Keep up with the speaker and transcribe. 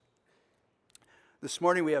This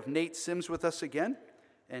morning we have Nate Sims with us again,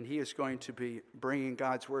 and he is going to be bringing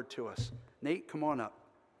God's word to us. Nate, come on up.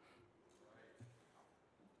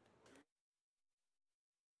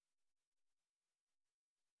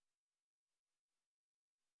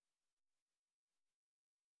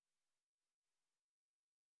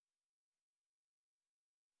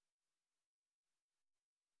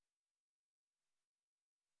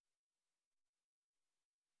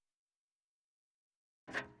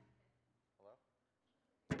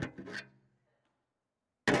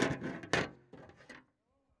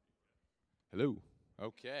 Hello.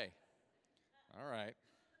 Okay. All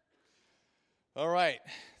right.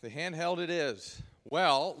 The handheld it is.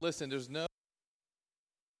 Well, listen,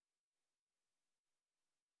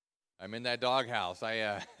 I'm in that doghouse.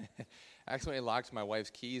 I accidentally locked my wife's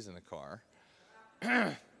keys in the car.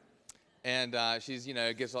 And she's,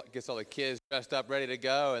 gets all the kids dressed up, ready to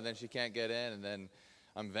go, and then she can't get in, and then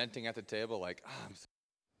I'm venting at the table like, I'm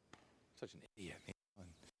such an idiot. And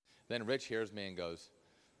then Rich hears me and goes,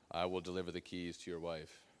 I will deliver the keys to your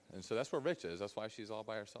wife. And so that's where Rich is. That's why she's all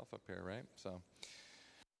by herself up here, right? So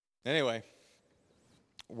anyway,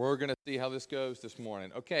 we're going to see how this goes this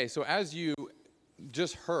morning. Okay, so as you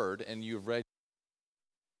just heard and you've read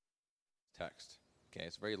text, okay,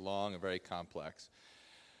 it's very long and very complex.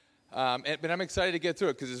 But I'm excited to get through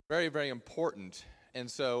it because it's very, very important.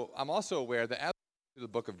 And so I'm also aware that as we go through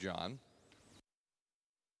the book of John,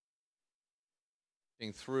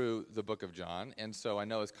 through the book of John, and so I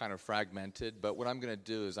know it's kind of fragmented, but what I'm going to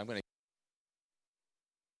do is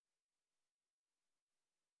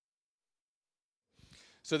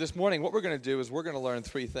So this morning, what we're going to do is we're going to learn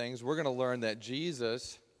three things. We're going to learn that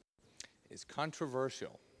Jesus is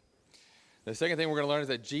controversial. The second thing we're going to learn is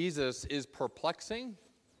that Jesus is perplexing.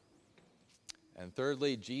 And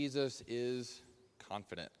thirdly, Jesus is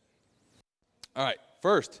confident. All right,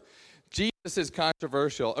 first, Jesus is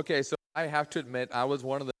controversial. Okay, so I have to admit, I was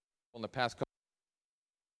one of the people in the past couple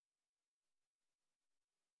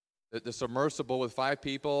the submersible with 5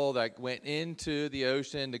 people that went into the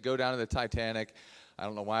ocean to go down to the Titanic. I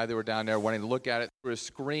don't know why they were down there wanting to look at it through a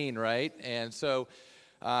screen, right? And so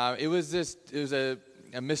it was a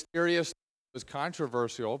mysterious, it was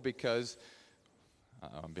controversial because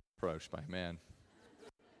I'm being approached by a man.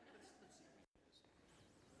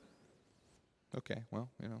 Okay, well,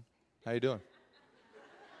 how you doing?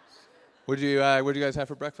 What did you guys have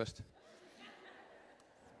for breakfast?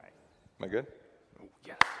 Am I good? Oh,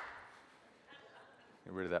 yes.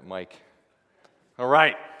 Get rid of that mic. All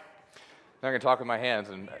right. Now I'm going to talk with my hands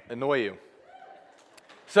and annoy you.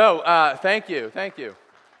 So, thank you.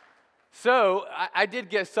 So, I did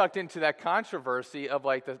get sucked into that controversy of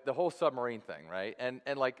like the whole submarine thing, right? And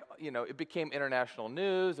it became international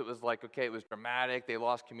news. It was like, okay, it was dramatic. They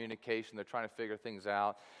lost communication. They're trying to figure things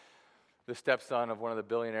out. The stepson of one of the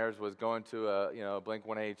billionaires was going to a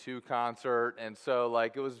Blink-182 concert, and so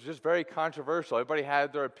it was just very controversial. Everybody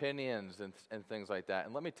had their opinions and things like that.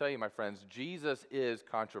 And let me tell you, my friends, Jesus is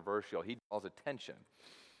controversial. He draws attention.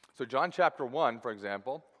 So John chapter 1, for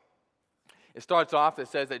example, it starts off, it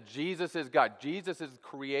says that Jesus is God. Jesus is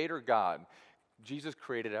creator God. Jesus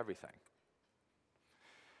created everything.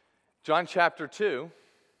 John chapter 2,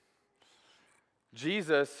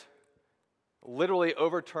 Jesus literally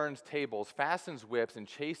overturns tables, fastens whips, and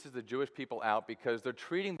chases the Jewish people out because they're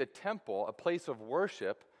treating the temple, a place of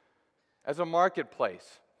worship, as a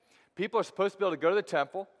marketplace. People are supposed to be able to go to the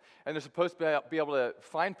temple, and they're supposed to be able to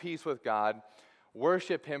find peace with God,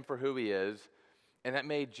 worship Him for who He is, and that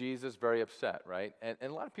made Jesus very upset, right? And a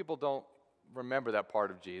lot of people don't remember that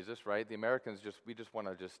part of Jesus, right? The Americans we just want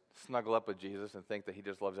to just snuggle up with Jesus and think that He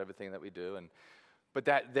just loves everything that we do, But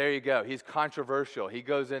there you go. He's controversial. He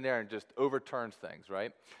goes in there and just overturns things,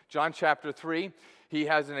 right? John chapter 3, he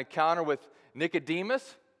has an encounter with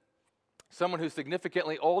Nicodemus, someone who's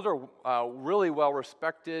significantly older, really well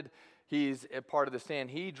respected. He's a part of the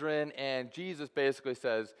Sanhedrin, and Jesus basically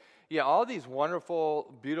says, yeah, all these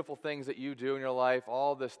wonderful, beautiful things that you do in your life,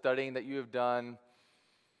 all the studying that you have done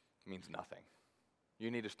means nothing. You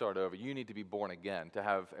need to start over. You need to be born again to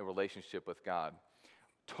have a relationship with God.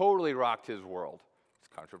 Totally rocked his world.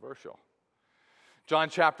 Controversial. John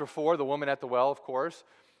chapter 4, the woman at the well, of course.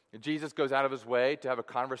 Jesus goes out of his way to have a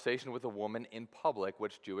conversation with a woman in public,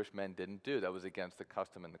 which Jewish men didn't do. That was against the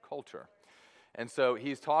custom and the culture. And so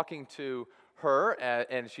he's talking to her,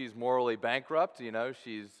 and she's morally bankrupt.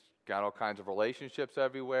 She's got all kinds of relationships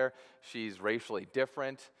everywhere. She's racially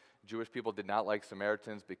different. Jewish people did not like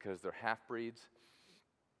Samaritans because they're half-breeds.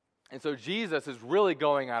 And so Jesus is really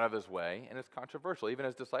going out of his way, and it's controversial. Even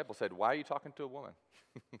his disciples said, why are you talking to a woman?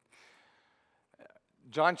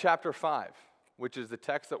 John chapter 5, which is the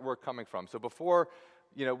text that we're coming from. So before,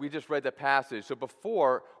 we just read that passage. So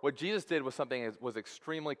before, what Jesus did was something that was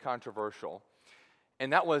extremely controversial,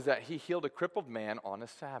 and that was that he healed a crippled man on a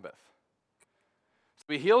Sabbath.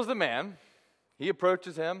 So he heals the man, he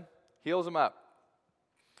approaches him, heals him up,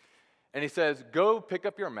 and he says, go pick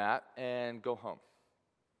up your mat and go home.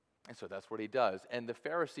 And so that's what he does. And the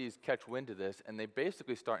Pharisees catch wind of this, and they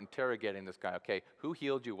basically start interrogating this guy. Okay, who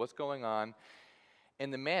healed you? What's going on?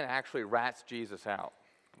 And the man actually rats Jesus out.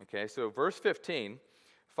 Okay, so verse 15,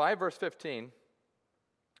 5 verse 15,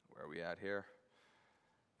 where are we at here?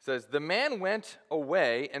 It says, the man went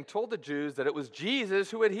away and told the Jews that it was Jesus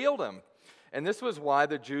who had healed him. And this was why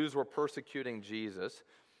the Jews were persecuting Jesus,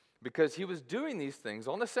 because he was doing these things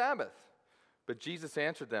on the Sabbath. But Jesus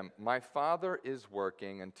answered them, my Father is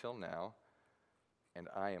working until now, and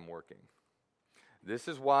I am working. This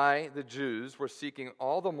is why the Jews were seeking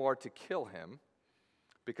all the more to kill him,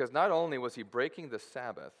 because not only was he breaking the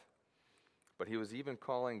Sabbath, but he was even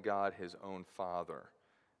calling God his own Father,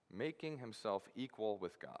 making himself equal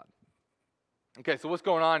with God. Okay, so what's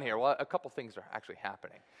going on here? Well, a couple things are actually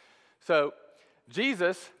happening. So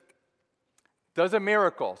Jesus does a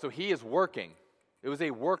miracle, so he is working. It was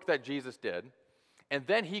a work that Jesus did. And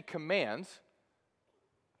then he commands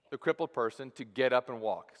the crippled person to get up and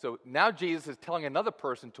walk. So now Jesus is telling another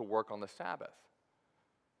person to work on the Sabbath.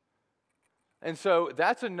 And so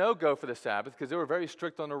that's a no-go for the Sabbath because they were very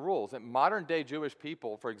strict on the rules. And modern-day Jewish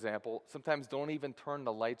people, for example, sometimes don't even turn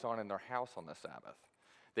the lights on in their house on the Sabbath.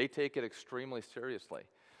 They take it extremely seriously.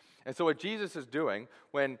 And so what Jesus is doing,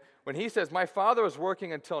 when he says, my Father is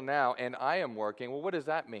working until now and I am working, well, what does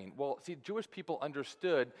that mean? Well, see, Jewish people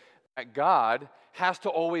understood that God has to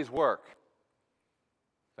always work.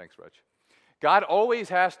 Thanks, Rich. God always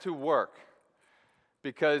has to work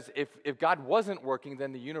because if God wasn't working,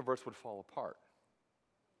 then the universe would fall apart.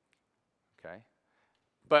 Okay?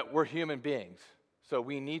 But we're human beings, so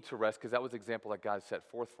we need to rest because that was the example that God set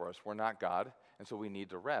forth for us. We're not God, and so we need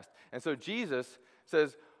to rest. And so Jesus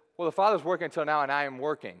says, well, the Father's working until now, and I am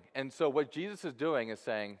working. And so what Jesus is doing is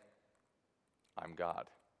saying, I'm God.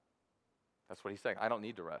 That's what he's saying. I don't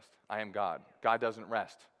need to rest. I am God. God doesn't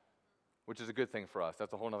rest, which is a good thing for us.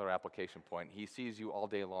 That's a whole other application point. He sees you all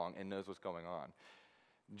day long and knows what's going on.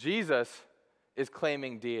 Jesus is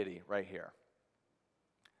claiming deity right here,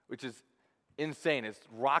 which is insane. It's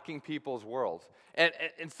rocking people's worlds. And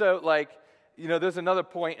so, there's another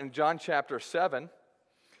point in John chapter 7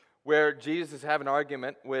 where Jesus is having an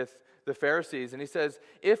argument with the Pharisees, and he says,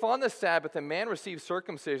 if on the Sabbath a man receives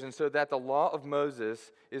circumcision so that the law of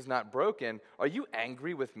Moses is not broken, are you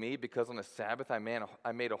angry with me because on the Sabbath I made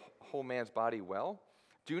a whole man's body well?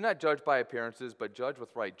 Do not judge by appearances, but judge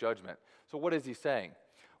with right judgment. So what is he saying?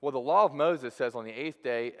 Well, the law of Moses says on the 8th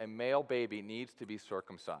day a male baby needs to be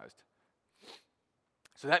circumcised.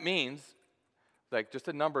 So that means, just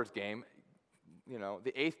a numbers game,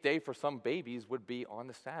 the 8th day for some babies would be on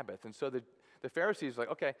the Sabbath. And so the Pharisees are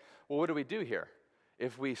like, okay, well, what do we do here?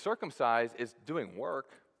 If we circumcise, it's doing work.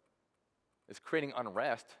 It's creating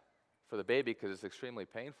unrest for the baby because it's extremely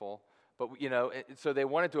painful. But, so they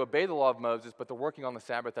wanted to obey the law of Moses, but they're working on the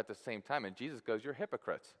Sabbath at the same time. And Jesus goes, you're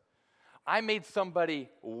hypocrites. I made somebody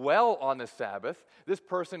well on the Sabbath. This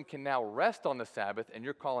person can now rest on the Sabbath, and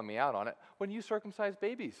you're calling me out on it when you circumcise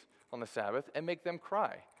babies on the Sabbath and make them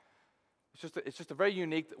cry. It's just a very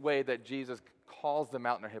unique way that Jesus calls them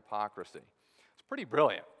out in their hypocrisy. It's pretty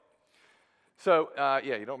brilliant. So,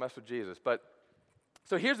 you don't mess with Jesus.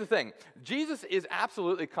 So here's the thing. Jesus is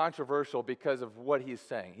absolutely controversial because of what he's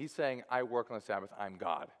saying. He's saying, I work on the Sabbath, I'm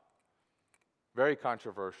God. Very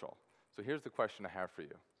controversial. So here's the question I have for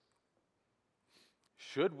you.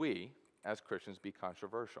 Should we, as Christians, be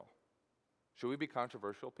controversial? Should we be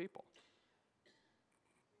controversial people?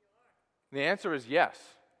 The answer is yes.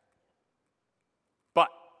 But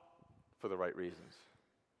for the right reasons,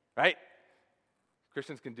 right?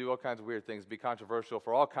 Christians can do all kinds of weird things, be controversial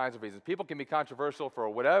for all kinds of reasons. People can be controversial for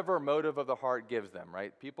whatever motive of the heart gives them,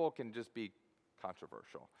 right? People can just be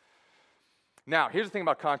controversial. Now, here's the thing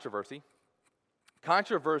about controversy.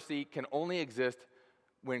 Controversy can only exist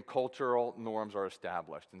when cultural norms are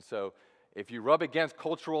established. And so if you rub against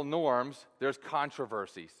cultural norms, there's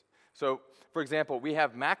controversies. So, for example, we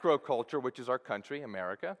have macro culture, which is our country,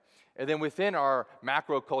 America. And then within our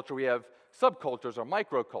macro culture, we have subcultures or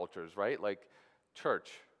microcultures, right? Like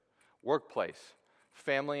church, workplace,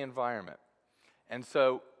 family environment. And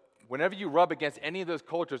so whenever you rub against any of those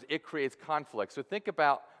cultures, it creates conflict. So think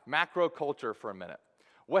about macro culture for a minute.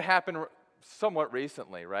 What happened somewhat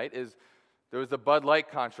recently, right, is there was the Bud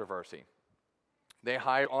Light controversy. They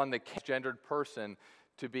hired on the gendered person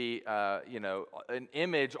to be, an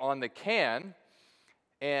image on the can,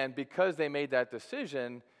 And because they made that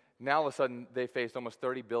decision, now all of a sudden they faced almost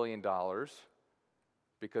 $30 billion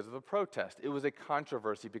because of a protest. It was a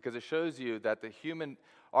controversy because it shows you that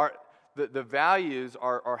the values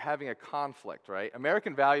are having a conflict, right?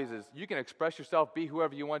 American values is you can express yourself, be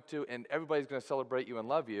whoever you want to, and everybody's going to celebrate you and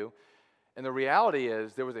love you. And the reality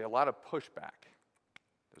is there was a lot of pushback.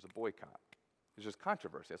 There's a boycott. There's just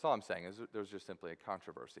controversy. That's all I'm saying is there's just simply a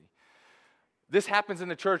controversy. This happens in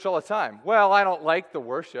the church all the time. Well, I don't like the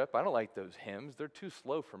worship. I don't like those hymns. They're too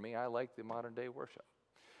slow for me. I like the modern day worship.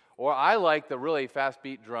 Or I like the really fast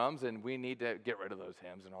beat drums, and we need to get rid of those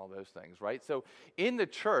hymns and all those things, right? So in the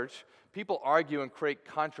church, people argue and create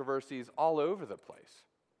controversies all over the place,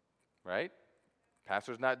 right?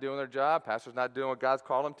 Pastor's not doing their job. Pastor's not doing what God's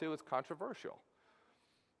called them to. It's controversial.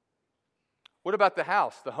 What about the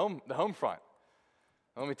house, the home front?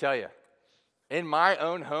 Let me tell you, in my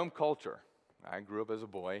own home culture, I grew up as a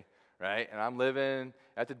boy, right? And I'm living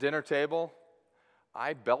at the dinner table.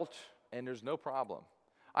 I belch, and there's no problem.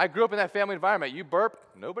 I grew up in that family environment. You burp,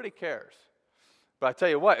 nobody cares. But I tell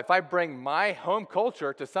you what, if I bring my home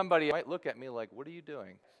culture to somebody, he might look at me like, what are you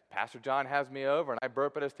doing? Pastor John has me over, and I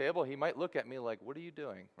burp at his table. He might look at me like, what are you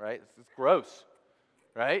doing, right? It's gross,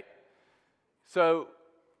 right? So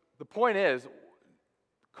the point is,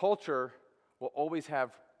 culture will always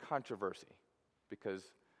have controversy because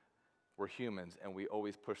we're humans and we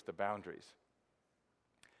always push the boundaries.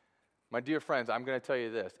 My dear friends, I'm going to tell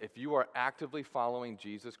you this. If you are actively following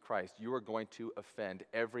Jesus Christ, you are going to offend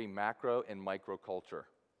every macro and micro culture.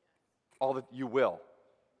 All that you will.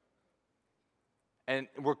 And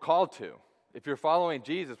we're called to. If you're following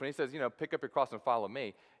Jesus, when he says, pick up your cross and follow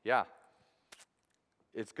me, yeah,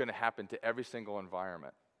 it's going to happen to every single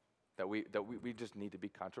environment that we just need to be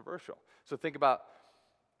controversial. So think about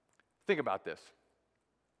this.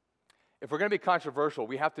 If we're going to be controversial,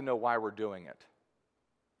 we have to know why we're doing it.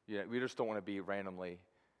 We just don't want to be randomly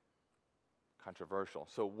controversial.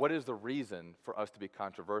 So what is the reason for us to be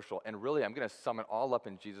controversial? And really, I'm going to sum it all up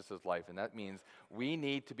in Jesus' life, and that means we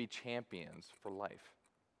need to be champions for life.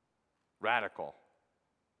 Radical,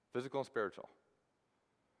 physical and spiritual.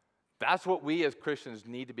 That's what we as Christians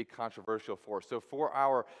need to be controversial for. So for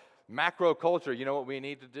our macro culture, you know what we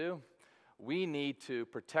need to do? We need to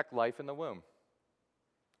protect life in the womb.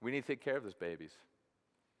 We need to take care of those babies.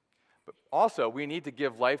 But also, we need to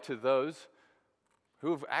give life to those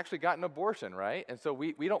who've actually gotten abortion, right? And so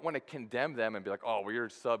we don't want to condemn them and be like, oh, well, you're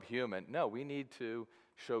subhuman. No, we need to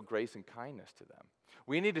show grace and kindness to them.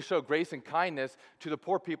 We need to show grace and kindness to the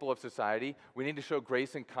poor people of society. We need to show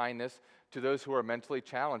grace and kindness to those who are mentally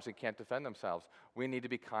challenged and can't defend themselves. We need to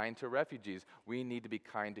be kind to refugees. We need to be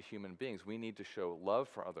kind to human beings. We need to show love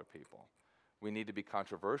for other people. We need to be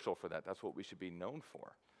controversial for that. That's what we should be known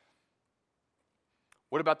for.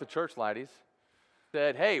 What about the church, ladies?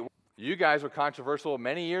 Said, hey, you guys were controversial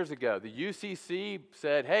many years ago. The UCC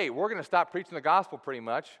said, hey, we're going to stop preaching the gospel pretty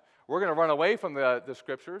much. We're going to run away from the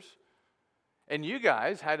scriptures. And you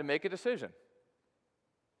guys had to make a decision.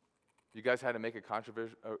 You guys had to make a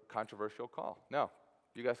controversial call. No,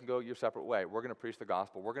 you guys can go your separate way. We're going to preach the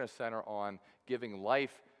gospel. We're going to center on giving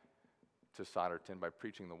life to Sodderton by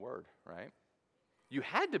preaching the word, right? You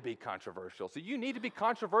had to be controversial. So you need to be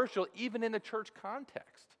controversial even in the church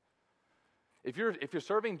context. If you're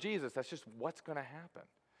serving Jesus, that's just what's going to happen.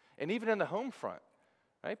 And even in the home front,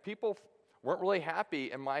 right? People weren't really happy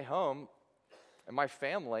in my home and my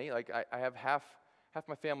family. Like I have half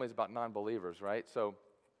my family is about non-believers, right? So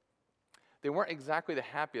they weren't exactly the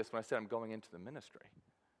happiest when I said I'm going into the ministry.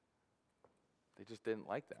 They just didn't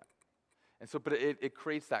like that. And so, but it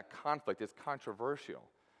creates that conflict. It's controversial.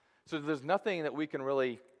 So there's nothing that we can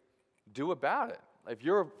really do about it. If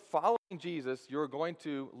you're following Jesus, you're going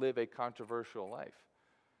to live a controversial life.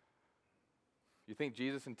 You think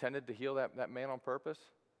Jesus intended to heal that man on purpose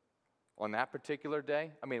on that particular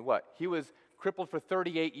day? I mean, what? He was crippled for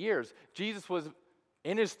 38 years. Jesus was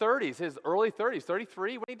in his 30s, his early 30s,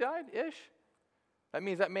 33 when he died-ish. That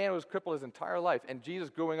means that man was crippled his entire life. And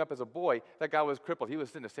Jesus, growing up as a boy, that guy was crippled. He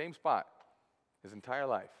was in the same spot his entire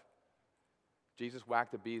life. Jesus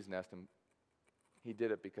whacked a bee's nest, and he did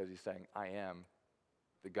it because he's saying, I am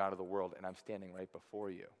the God of the world, and I'm standing right before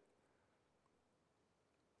you.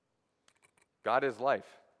 God is life.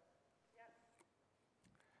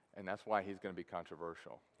 And that's why he's going to be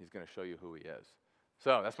controversial. He's going to show you who he is.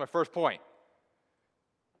 So that's my first point.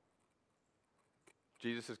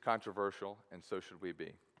 Jesus is controversial, and so should we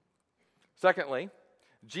be. Secondly,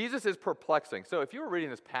 Jesus is perplexing. So if you were reading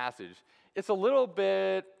this passage, it's a little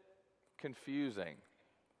bit confusing,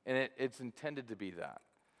 and it's intended to be that,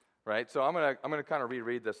 right? So I'm gonna kind of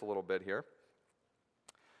reread this a little bit here.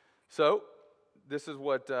 So this is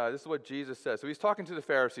what Jesus says. So he's talking to the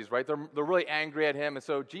Pharisees, right? They're really angry at him, and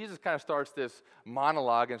so Jesus kind of starts this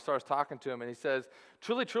monologue and starts talking to him, and he says,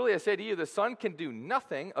 "Truly, truly, I say to you, the Son can do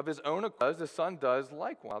nothing of his own accord, the Son does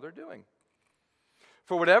likewise." They're doing.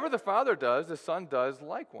 For whatever the Father does, the Son does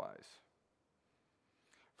likewise.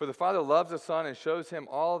 For the Father loves the Son and shows him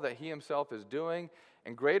all that he himself is doing,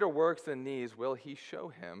 and greater works than these will he show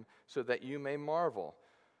him, so that you may marvel.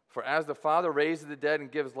 For as the Father raises the dead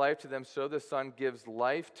and gives life to them, so the Son gives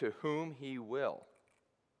life to whom he will.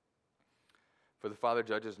 For the Father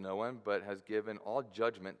judges no one, but has given all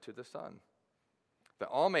judgment to the Son, that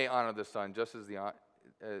all may honor the Son just as they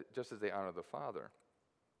honor the Father.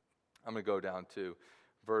 I'm going to go down to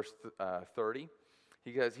verse 30.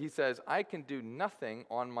 He says, "I can do nothing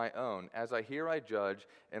on my own. As I hear, I judge,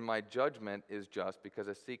 and my judgment is just, because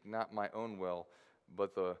I seek not my own will,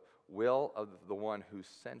 but the will of the one who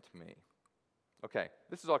sent me." Okay,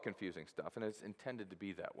 this is all confusing stuff, and it's intended to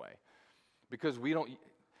be that way. Because we don't...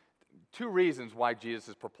 Two reasons why Jesus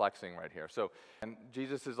is perplexing right here. So, and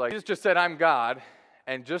Jesus just said, "I'm God."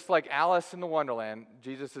 And just like Alice in the Wonderland,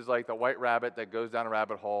 Jesus is like the white rabbit that goes down a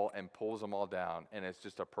rabbit hole and pulls them all down. And it's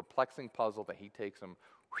just a perplexing puzzle that he takes them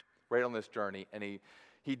right on this journey. And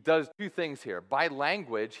he does two things here. By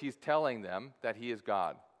language, he's telling them that he is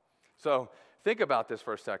God. So think about this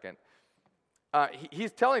for a second.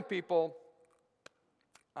 He's telling people,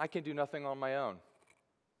 I can do nothing on my own.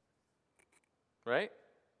 Right?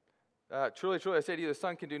 Truly, truly, I say to you, the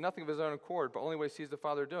Son can do nothing of his own accord, but only what he sees the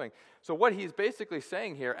Father doing. So what he's basically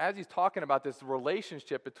saying here, as he's talking about this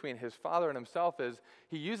relationship between his Father and himself, is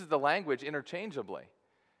he uses the language interchangeably.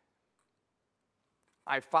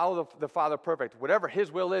 I follow the Father perfect. Whatever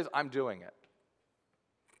his will is, I'm doing it.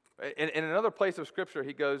 In another place of Scripture,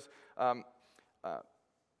 he goes,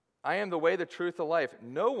 I am the way, the truth, the life.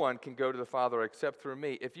 No one can go to the Father except through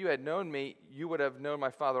me. If you had known me, you would have known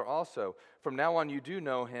my Father also. From now on, you do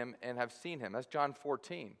know him and have seen him. That's John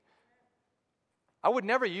 14. I would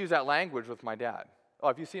never use that language with my dad. Oh,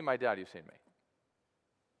 if you've seen my dad, you've seen me.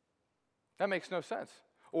 That makes no sense.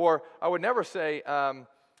 Or I would never say,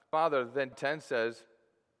 Father, then 10 says,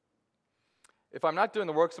 if I'm not doing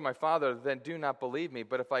the works of my Father, then do not believe me.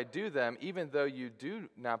 But if I do them, even though you do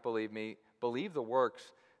not believe me, believe the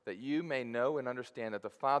works, that you may know and understand that the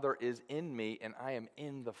Father is in me and I am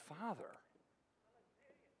in the Father.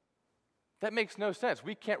 That makes no sense.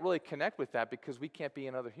 We can't really connect with that because we can't be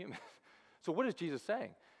another human. So what is Jesus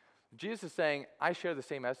saying? Jesus is saying, I share the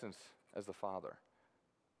same essence as the Father.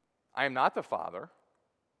 I am not the Father.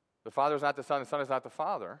 The Father is not the Son. The Son is not the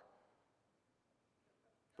Father.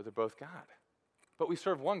 But they're both God. But we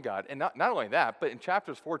serve one God. And not only that, but in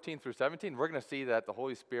chapters 14 through 17, we're going to see that the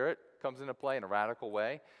Holy Spirit comes into play in a radical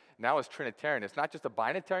way. Now it's Trinitarian. It's not just a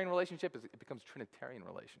binitarian relationship, it becomes a Trinitarian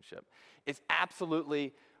relationship. It's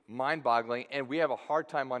absolutely mind-boggling, and we have a hard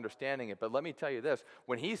time understanding it. But let me tell you this.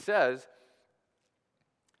 When he says,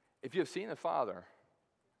 if you have seen the Father,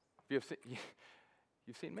 you've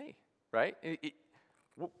seen me, right?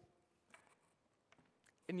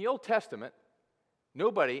 In the Old Testament,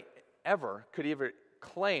 nobody ever could ever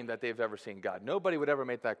claim that they've ever seen God. Nobody would ever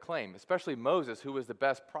make that claim, especially Moses, who was the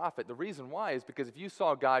best prophet. The reason why is because if you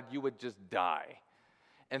saw God, you would just die.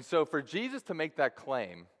 And so for Jesus to make that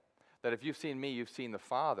claim, that if you've seen me, you've seen the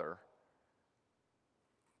Father,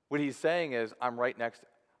 what he's saying is, I'm right next,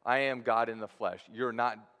 I am God in the flesh. You're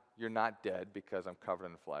not dead because I'm covered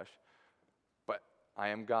in the flesh, but I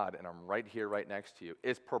am God, and I'm right here, right next to you.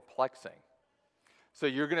 It's perplexing. So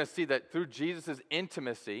you're going to see that through Jesus'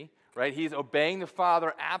 intimacy, right? He's obeying the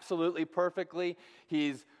Father absolutely perfectly.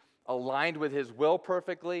 He's aligned with his will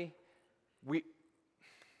perfectly. It's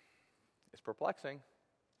perplexing.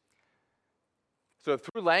 So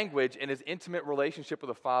through language and his intimate relationship with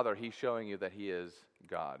the Father, he's showing you that he is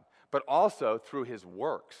God. But also through his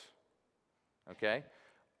works. Okay?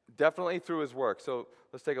 Definitely through his works. So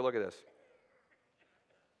let's take a look at this.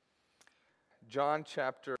 John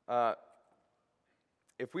chapter...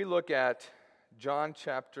 if we look at John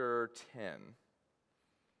chapter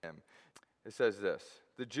 10, it says this.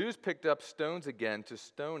 The Jews picked up stones again to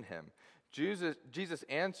stone him. Jesus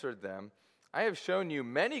answered them, I have shown you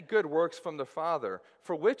many good works from the Father.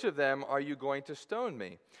 For which of them are you going to stone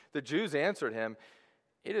me? The Jews answered him,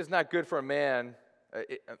 it is not good for a man,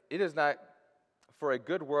 it is not for a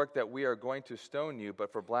good work that we are going to stone you,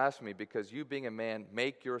 but for blasphemy, because you being a man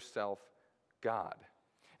make yourself God.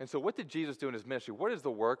 And so what did Jesus do in his ministry? What is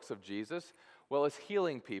the works of Jesus? Well, it's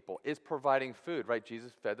healing people. It's providing food, right?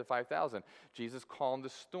 Jesus fed the 5,000. Jesus calmed the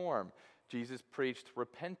storm. Jesus preached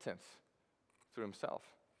repentance through himself.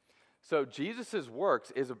 So Jesus'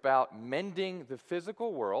 works is about mending the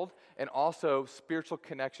physical world and also spiritual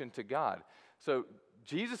connection to God. So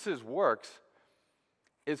Jesus' works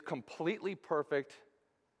is completely perfect.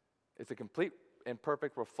 It's a complete and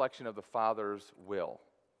perfect reflection of the Father's will.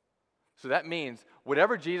 So that means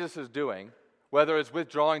whatever Jesus is doing, whether it's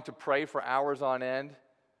withdrawing to pray for hours on end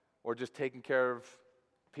or just taking care of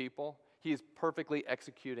people, he is perfectly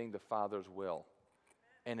executing the Father's will.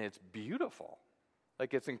 And it's beautiful.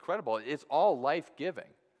 Like, it's incredible. It's all life-giving.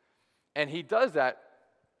 And he does that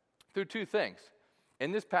through two things.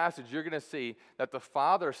 In this passage, you're going to see that the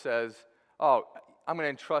Father says, oh, I'm going to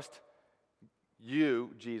entrust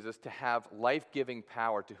you, Jesus, to have life-giving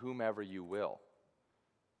power to whomever you will.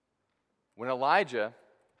 When Elijah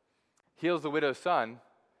heals the widow's son,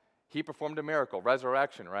 he performed a miracle,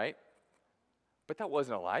 resurrection, right? But that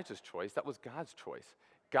wasn't Elijah's choice. That was God's choice.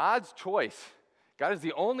 God's choice. God is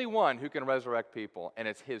the only one who can resurrect people, and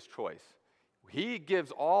it's his choice. He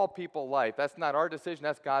gives all people life. That's not our decision,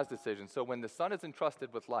 that's God's decision. So when the Son is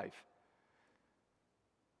entrusted with life,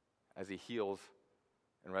 as he heals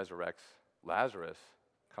and resurrects Lazarus,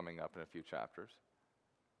 coming up in a few chapters,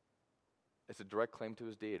 it's a direct claim to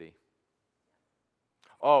his deity.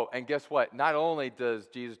 Oh, and guess what? Not only does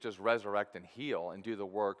Jesus just resurrect and heal and do the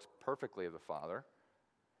works perfectly of the Father,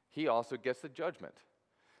 he also gets the judgment.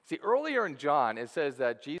 See, earlier in John, it says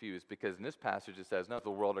that Jesus, because in this passage it says, no, the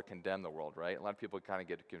world or condemn the world, right? A lot of people kind of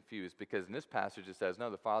get confused because in this passage it says, no,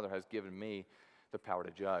 the Father has given me the power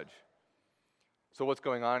to judge. So what's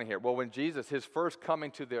going on here? Well, when Jesus, his first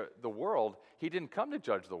coming to the world, he didn't come to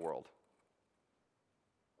judge the world.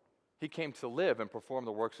 He came to live and perform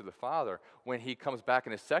the works of the Father. When he comes back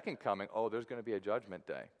in his second coming, oh, there's going to be a judgment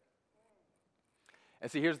day. And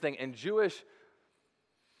see, here's the thing. In Jewish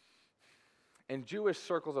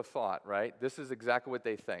circles of thought, right, this is exactly what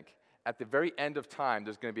they think. At the very end of time,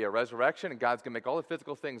 there's going to be a resurrection, and God's going to make all the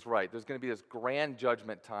physical things right. There's going to be this grand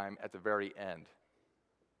judgment time at the very end,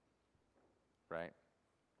 right?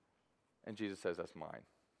 And Jesus says, that's mine.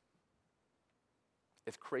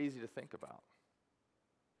 It's crazy to think about.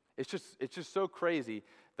 It's just so crazy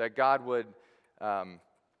that God would,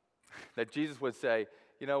 that Jesus would say,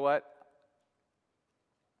 you know what?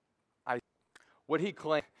 What he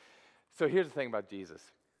claims. So here's the thing about Jesus.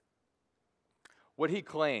 What he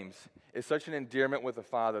claims is such an endearment with the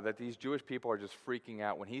Father that these Jewish people are just freaking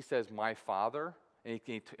out. When he says, my Father, and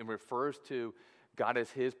he refers to God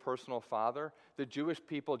as his personal Father, the Jewish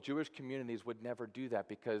people, Jewish communities would never do that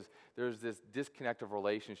because there's this disconnect of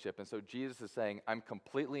relationship. And so Jesus is saying, I'm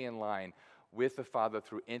completely in line with the Father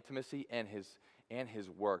through intimacy and his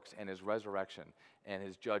works and his resurrection and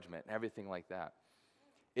his judgment and everything like that.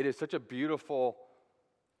 It is such a beautiful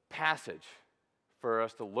passage for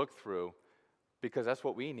us to look through because that's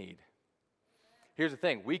what we need. Here's the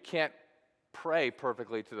thing. We can't pray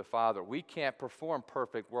perfectly to the Father. We can't perform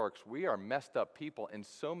perfect works. We are messed up people in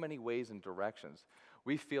so many ways and directions.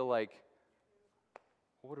 We feel like,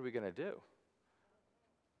 what are we going to do?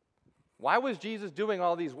 Why was Jesus doing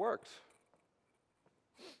all these works?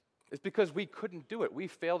 It's because we couldn't do it. We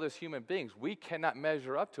failed as human beings. We cannot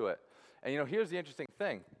measure up to it. And here's the interesting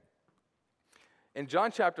thing. In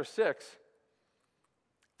John chapter 6,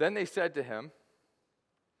 then they said to him,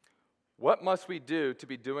 what must we do to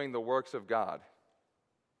be doing the works of God?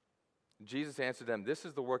 Jesus answered them, this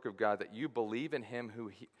is the work of God, that you believe in him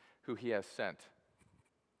who he has sent.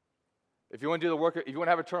 If you want to do the work, if you want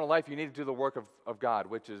to have eternal life, you need to do the work of God,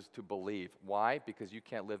 which is to believe. Why? Because you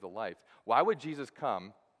can't live the life. Why would Jesus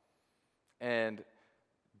come and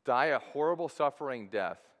die a horrible suffering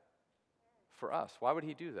death for us? Why would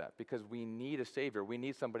he do that? Because we need a Savior. We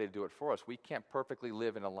need somebody to do it for us. We can't perfectly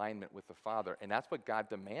live in alignment with the Father, and that's what God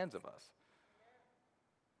demands of us.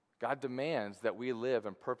 God demands that we live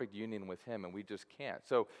in perfect union with him, and we just can't.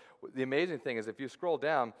 So the amazing thing is if you scroll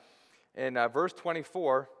down in verse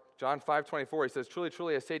 24, John 5:24, he says, truly,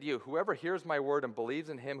 truly, I say to you, whoever hears my word and believes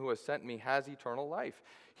in him who has sent me has eternal life.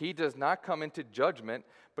 He does not come into judgment,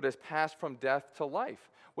 but has passed from death to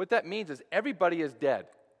life. What that means is everybody is dead.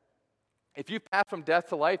 If you pass from death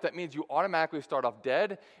to life, that means you automatically start off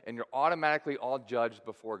dead, and you're automatically all judged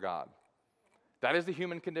before God. That is the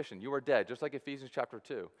human condition. You are dead, just like Ephesians chapter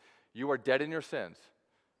 2. You are dead in your sins.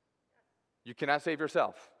 You cannot save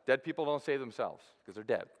yourself. Dead people don't save themselves because they're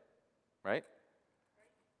dead, right?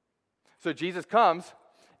 So Jesus comes,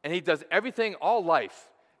 and he does everything, all life,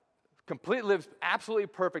 completely lives absolutely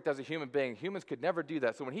perfect as a human being. Humans could never do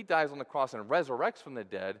that. So when he dies on the cross and resurrects from the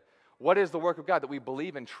dead, what is the work of God? That we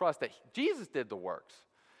believe and trust that Jesus did the works.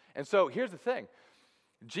 And so here's the thing.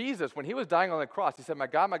 Jesus, when he was dying on the cross, he said, my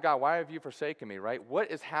God, why have you forsaken me, right?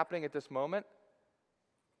 What is happening at this moment?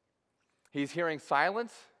 He's hearing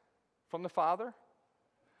silence from the Father.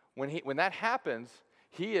 When that happens,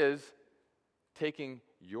 he is taking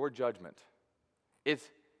your judgment. It's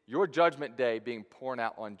your judgment day being poured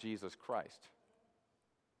out on Jesus Christ.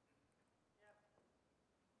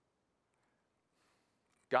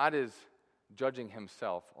 God is judging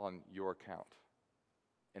himself on your account,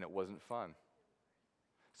 and it wasn't fun.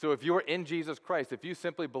 So if you're in Jesus Christ, if you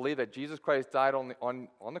simply believe that Jesus Christ died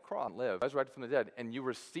on the cross, lived, resurrected from the dead, and you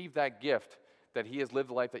receive that gift that he has lived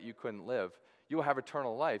the life that you couldn't live, you will have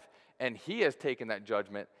eternal life, and he has taken that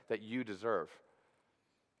judgment that you deserve.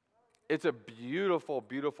 It's a beautiful,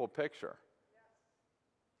 beautiful picture.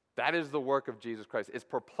 That is the work of Jesus Christ. It's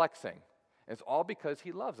perplexing. It's all because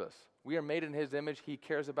he loves us. We are made in his image. He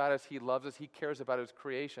cares about us. He loves us. He cares about his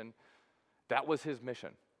creation. That was his mission.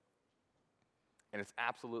 And it's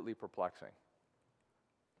absolutely perplexing.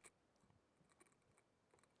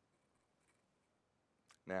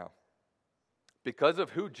 Now, because of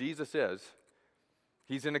who Jesus is,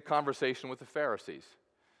 he's in a conversation with the Pharisees,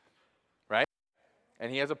 right?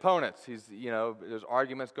 And he has opponents. There's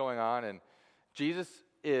arguments going on, and Jesus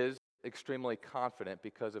is extremely confident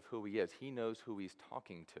because of who he is. He knows who he's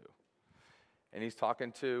talking to. And he's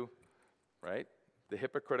talking to, right, the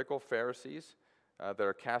hypocritical Pharisees that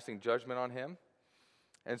are casting judgment on him.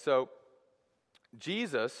 And so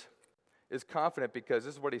Jesus is confident because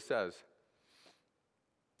this is what he says.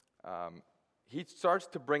 He starts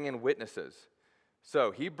to bring in witnesses.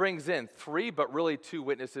 So he brings in 3, but really 2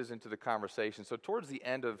 witnesses into the conversation. So towards the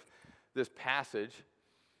end of this passage,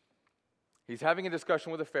 he's having a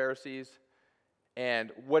discussion with the Pharisees,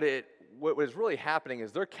 and what is really happening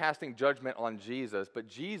is they're casting judgment on Jesus, but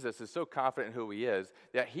Jesus is so confident in who he is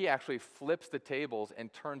that he actually flips the tables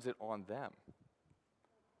and turns it on them.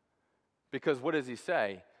 Because what does he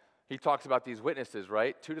say? He talks about these witnesses,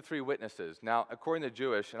 right? 2 to 3 witnesses. Now, according to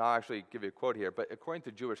Jewish, and I'll actually give you a quote here, but according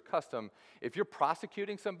to Jewish custom, if you're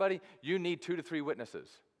prosecuting somebody, you need 2 to 3 witnesses.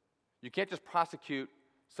 You can't just prosecute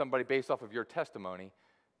somebody based off of your testimony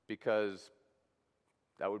because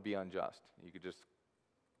that would be unjust. You could just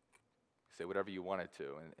say whatever you wanted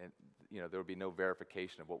to, and there would be no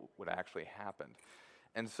verification of what actually happened.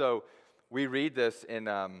 And so we read this in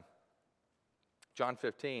John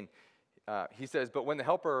 15. He says, "But when the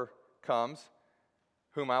Helper comes,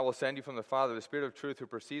 whom I will send you from the Father, the Spirit of truth who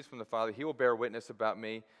proceeds from the Father, he will bear witness about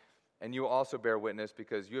me, and you will also bear witness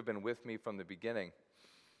because you have been with me from the beginning."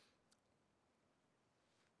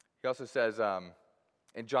 He also says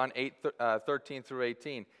in John 8:13 through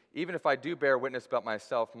 18, "Even if I do bear witness about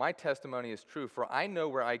myself, my testimony is true, for I know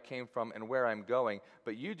where I came from and where I'm going,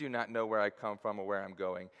 but you do not know where I come from or where I'm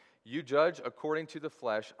going. You judge according to the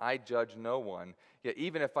flesh, I judge no one. Yet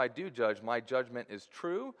even if I do judge, my judgment is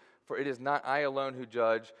true, for it is not I alone who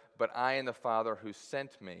judge, but I and the Father who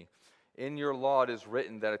sent me. In your law it is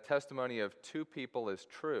written that a testimony of 2 people is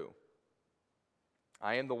true.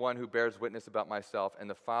 I am the one who bears witness about myself, and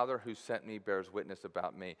the Father who sent me bears witness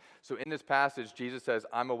about me." So in this passage, Jesus says,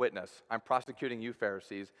 I'm a witness. I'm prosecuting you,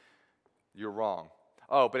 Pharisees. You're wrong.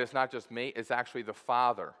 Oh, but it's not just me. It's actually the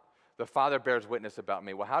Father. The Father bears witness about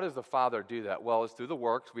me. Well, how does the Father do that? Well, it's through the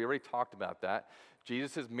works. We already talked about that.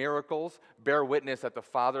 Jesus' miracles bear witness that the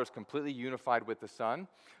Father is completely unified with the Son,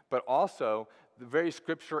 but also the very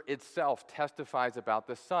Scripture itself testifies about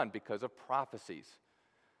the Son because of prophecies.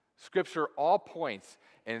 Scripture all points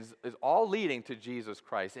and is all leading to Jesus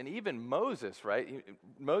Christ. And even Moses, right?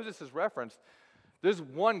 Moses is referenced. There's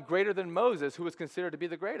one greater than Moses who is considered to be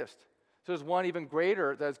the greatest. So there's one even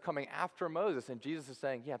greater that is coming after Moses. And Jesus is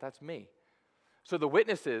saying, yeah, that's me. So the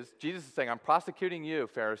witnesses, Jesus is saying, I'm prosecuting you,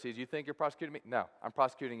 Pharisees. You think you're prosecuting me? No, I'm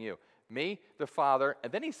prosecuting you. Me, the Father.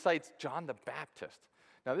 And then he cites John the Baptist.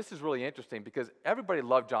 Now this is really interesting because everybody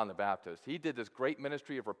loved John the Baptist. He did this great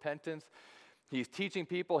ministry of repentance. He's teaching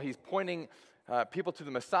people. He's pointing people to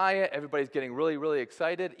the Messiah. Everybody's getting really, really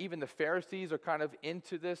excited. Even the Pharisees are kind of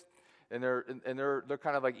into this, and they're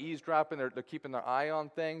kind of like eavesdropping. They're keeping their eye on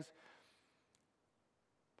things.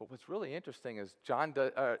 But what's really interesting is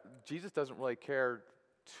Jesus doesn't really care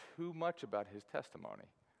too much about his testimony.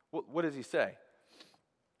 What does he say?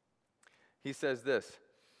 He says this.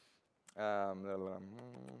 Where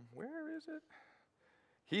is it?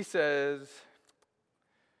 He says,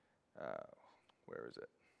 where is it?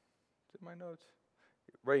 Is it my notes?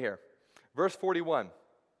 Right here. Verse 41.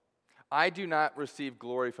 I do not receive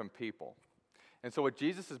glory from people. And so what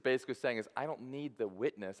Jesus is basically saying is, I don't need the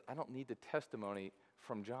witness. I don't need the testimony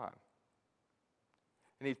from John.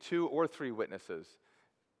 I need 2 or 3 witnesses.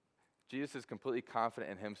 Jesus is completely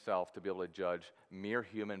confident in himself to be able to judge mere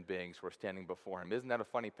human beings who are standing before him. Isn't that a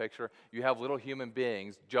funny picture? You have little human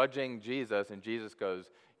beings judging Jesus, and Jesus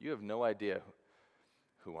goes, "You have no idea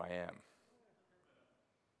who I am.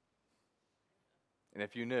 And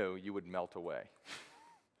if you knew, you would melt away."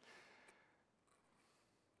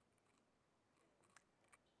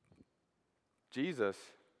 Jesus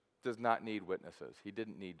does not need witnesses. He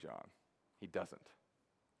didn't need John. He doesn't.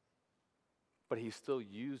 But he still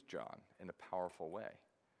used John in a powerful way.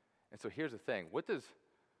 And so here's the thing. What does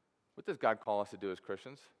God call us to do as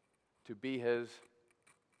Christians? To be his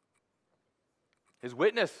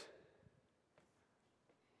witness.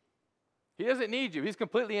 He doesn't need you. He's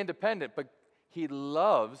completely independent, but he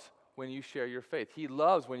loves when you share your faith. He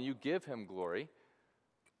loves when you give him glory.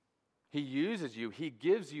 He uses you. He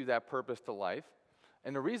gives you that purpose to life.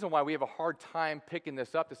 And the reason why we have a hard time picking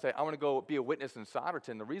this up to say, I want to go be a witness in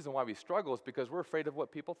Sodderton, the reason why we struggle is because we're afraid of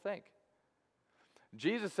what people think.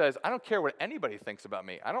 Jesus says, I don't care what anybody thinks about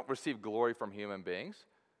me. I don't receive glory from human beings.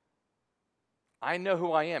 I know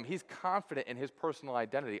who I am. He's confident in his personal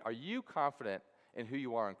identity. Are you confident in who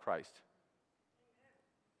you are in Christ?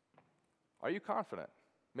 Are you confident?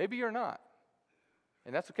 Maybe you're not.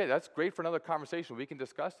 And that's okay. That's great for another conversation. We can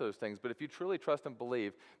discuss those things. But if you truly trust and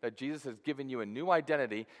believe that Jesus has given you a new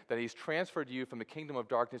identity, that he's transferred you from the kingdom of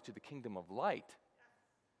darkness to the kingdom of light,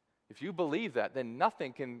 if you believe that, then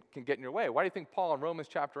nothing can get in your way. Why do you think Paul in Romans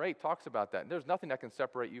chapter 8 talks about that? There's nothing that can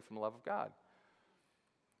separate you from the love of God.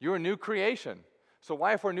 You're a new creation. So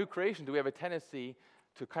why, if we're a new creation, do we have a tendency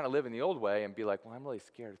to kind of live in the old way and be like, well, I'm really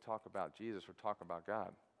scared to talk about Jesus or talk about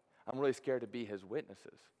God. I'm really scared to be his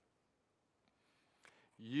witnesses.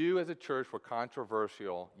 You as a church were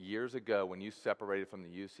controversial years ago when you separated from the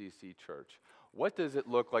UCC church. What does it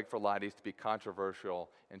look like for Leidies to be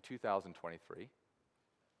controversial in 2023?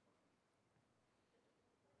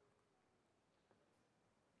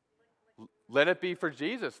 Let it be for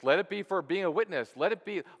Jesus. Let it be for being a witness. Let it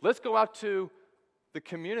be. Let's go out to the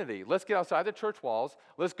community. Let's get outside the church walls.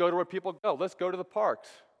 Let's go to where people go. Let's go to the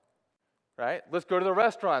parks. Right? Let's go to the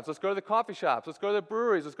restaurants. Let's go to the coffee shops. Let's go to the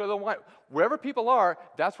breweries. Let's go to the wine. Wherever people are,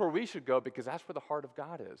 that's where we should go because that's where the heart of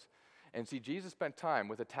God is. And see, Jesus spent time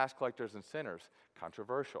with the tax collectors and sinners.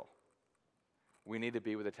 Controversial. We need to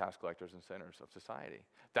be with the tax collectors and sinners of society.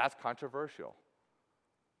 That's controversial.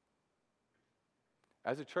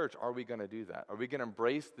 As a church, are we going to do that? Are we going to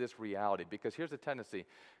embrace this reality? Because here's the tendency.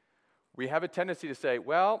 We have a tendency to say,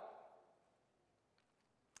 well,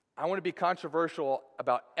 I want to be controversial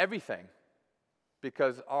about everything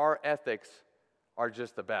because our ethics are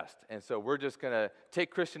just the best. And so we're just going to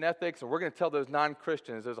take Christian ethics and we're going to tell those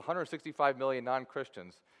non-Christians, there's 165 million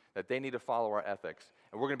non-Christians, that they need to follow our ethics.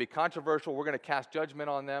 And we're going to be controversial. We're going to cast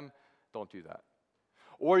judgment on them. Don't do that.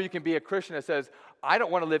 Or you can be a Christian that says, I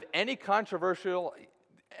don't want to live any controversial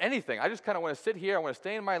anything. I just kind of want to sit here. I want to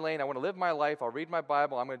stay in my lane. I want to live my life. I'll read my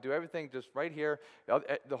Bible. I'm going to do everything just right here.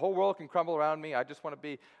 The whole world can crumble around me. I just want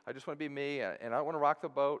to be me, and I don't want to rock the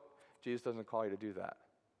boat. Jesus doesn't call you to do that.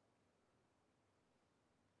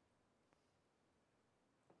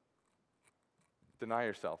 Deny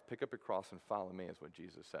yourself. Pick up your cross and follow me is what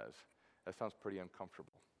Jesus says. That sounds pretty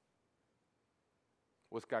uncomfortable.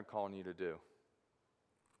 What's God calling you to do?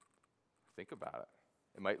 Think about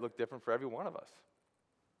it. It might look different for every one of us.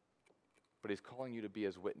 But he's calling you to be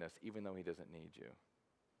his witness, even though he doesn't need you.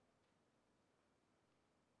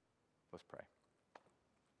 Let's pray.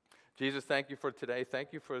 Jesus, thank you for today.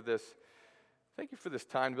 Thank you for this. Thank you for this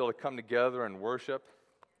time to be able to come together and worship.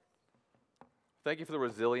 Thank you for the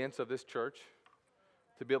resilience of this church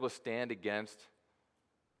to be able to stand against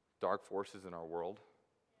dark forces in our world.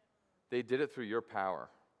 They did it through your power,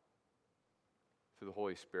 through the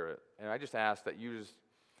Holy Spirit. And I just ask that you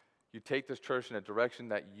take this church in a direction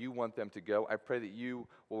that you want them to go. I pray that you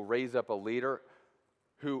will raise up a leader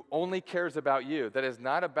who only cares about you, that is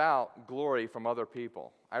not about glory from other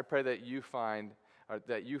people. I pray that you find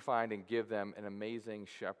and give them an amazing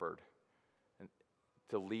shepherd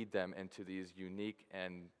to lead them into these unique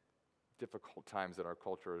and difficult times that our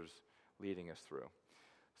culture is leading us through.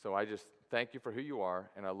 So I just thank you for who you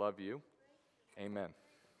are, and I love you. Amen.